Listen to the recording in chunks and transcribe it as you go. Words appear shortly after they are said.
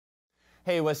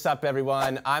Hey, what's up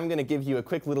everyone? I'm going to give you a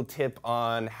quick little tip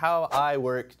on how I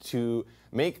work to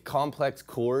make complex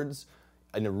chords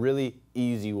in a really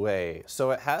easy way.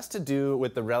 So it has to do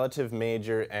with the relative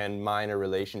major and minor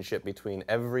relationship between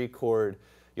every chord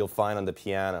you'll find on the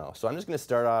piano. So I'm just going to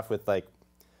start off with like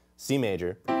C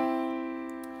major.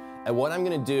 And what I'm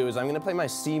going to do is I'm going to play my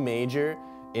C major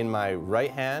in my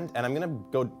right hand, and I'm going to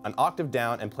go an octave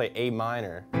down and play A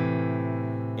minor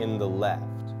in the left.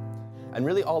 And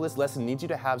really all this lesson needs you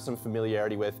to have some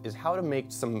familiarity with is how to make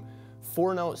some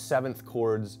 4-note seventh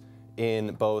chords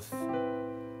in both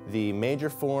the major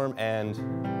form and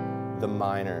the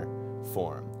minor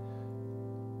form.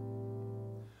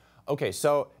 Okay,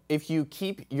 so if you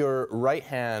keep your right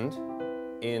hand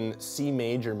in C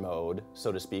major mode,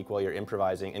 so to speak, while you're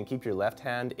improvising, and keep your left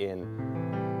hand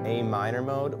in A minor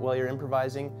mode while you're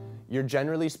improvising, you're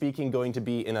generally speaking going to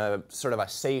be in a sort of a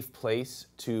safe place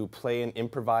to play and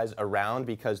improvise around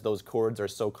because those chords are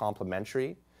so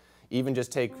complementary. Even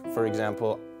just take, for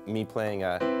example, me playing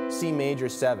a C major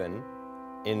 7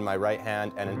 in my right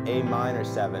hand and an A minor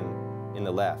 7 in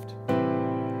the left.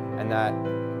 And that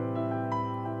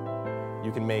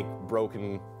you can make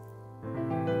broken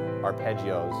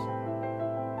arpeggios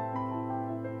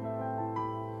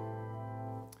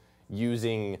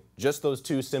using just those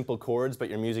two simple chords, but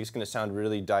your music's going to sound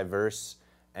really diverse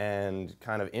and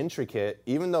kind of intricate,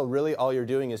 even though really all you're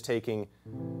doing is taking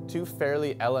two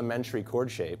fairly elementary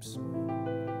chord shapes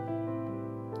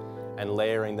and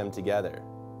layering them together.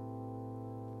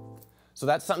 So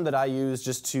that's something that I use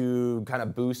just to kind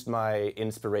of boost my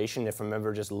inspiration if I'm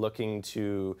ever just looking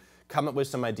to come up with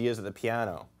some ideas at the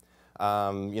piano.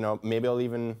 You know, maybe I'll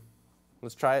even,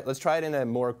 let's try it in a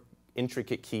more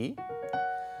intricate key.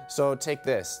 So take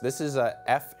this. This is a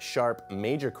F sharp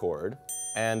major chord,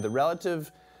 and the relative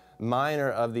minor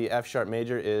of the F sharp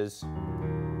major is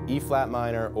E flat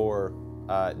minor or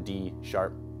D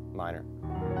sharp minor.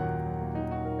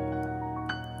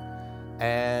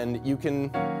 And you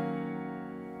can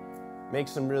make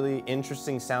some really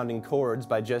interesting sounding chords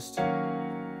by just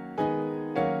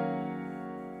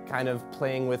kind of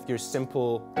playing with your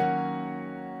simple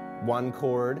one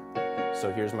chord. So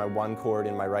here's my one chord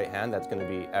in my right hand, that's going to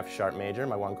be F sharp major.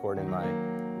 My one chord in my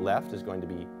left is going to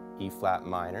be E flat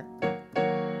minor.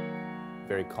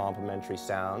 Very complementary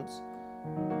sounds.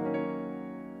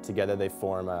 Together they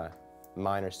form a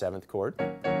minor seventh chord.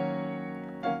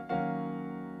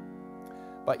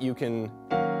 But you can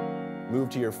move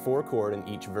to your 4 chord in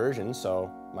each version.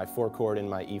 So my 4 chord in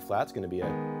my E flat is going to be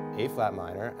a A flat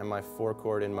minor, and my 4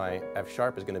 chord in my F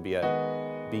sharp is going to be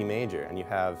a B major. And you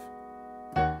have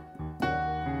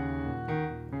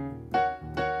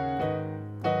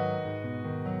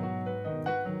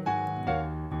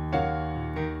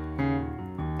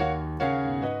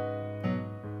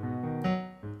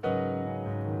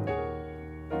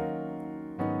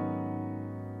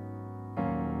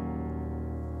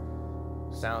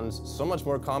sounds so much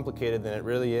more complicated than it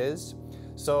really is.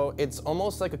 So it's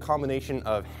almost like a combination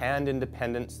of hand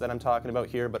independence that I'm talking about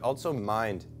here, but also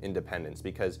mind independence,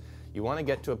 because you want to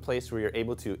get to a place where you're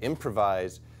able to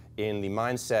improvise in the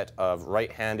mindset of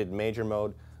right-handed major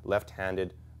mode,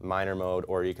 left-handed minor mode,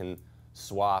 or you can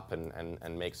swap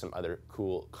and make some other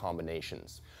cool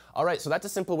combinations. All right, so that's a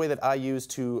simple way that I use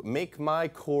to make my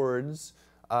chords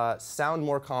sound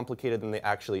more complicated than they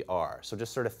actually are. So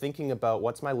just sort of thinking about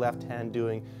what's my left hand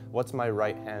doing, what's my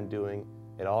right hand doing.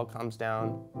 It all comes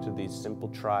down to these simple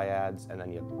triads, and then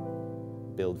you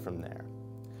build from there.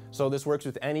 So this works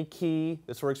with any key,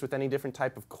 this works with any different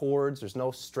type of chords. There's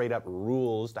no straight up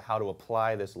rules to how to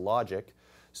apply this logic,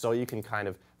 so you can kind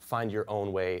of find your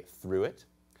own way through it.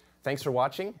 Thanks for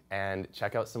watching, and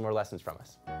check out some more lessons from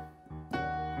us.